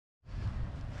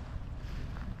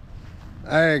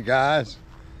Hey guys,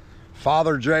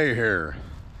 Father Jay here.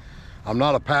 I'm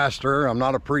not a pastor, I'm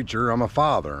not a preacher, I'm a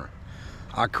father.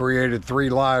 I created 3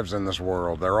 lives in this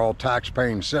world. They're all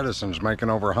tax-paying citizens making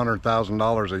over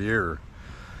 $100,000 a year.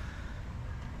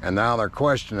 And now they're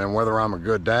questioning whether I'm a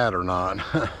good dad or not.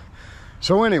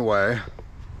 So anyway,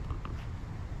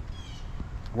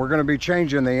 we're going to be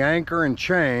changing the anchor and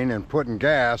chain and putting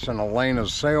gas in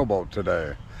Elena's sailboat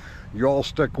today. You all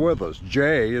stick with us.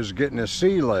 Jay is getting his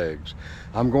sea legs.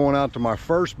 I'm going out to my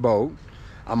first boat.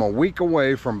 I'm a week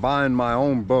away from buying my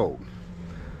own boat.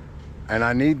 And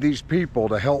I need these people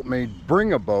to help me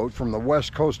bring a boat from the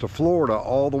west coast of Florida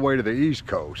all the way to the east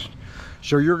coast.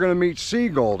 So you're going to meet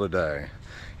Seagull today.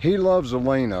 He loves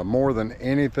Elena more than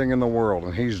anything in the world,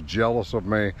 and he's jealous of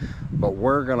me. But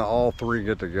we're going to all 3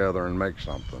 get together and make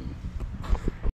something.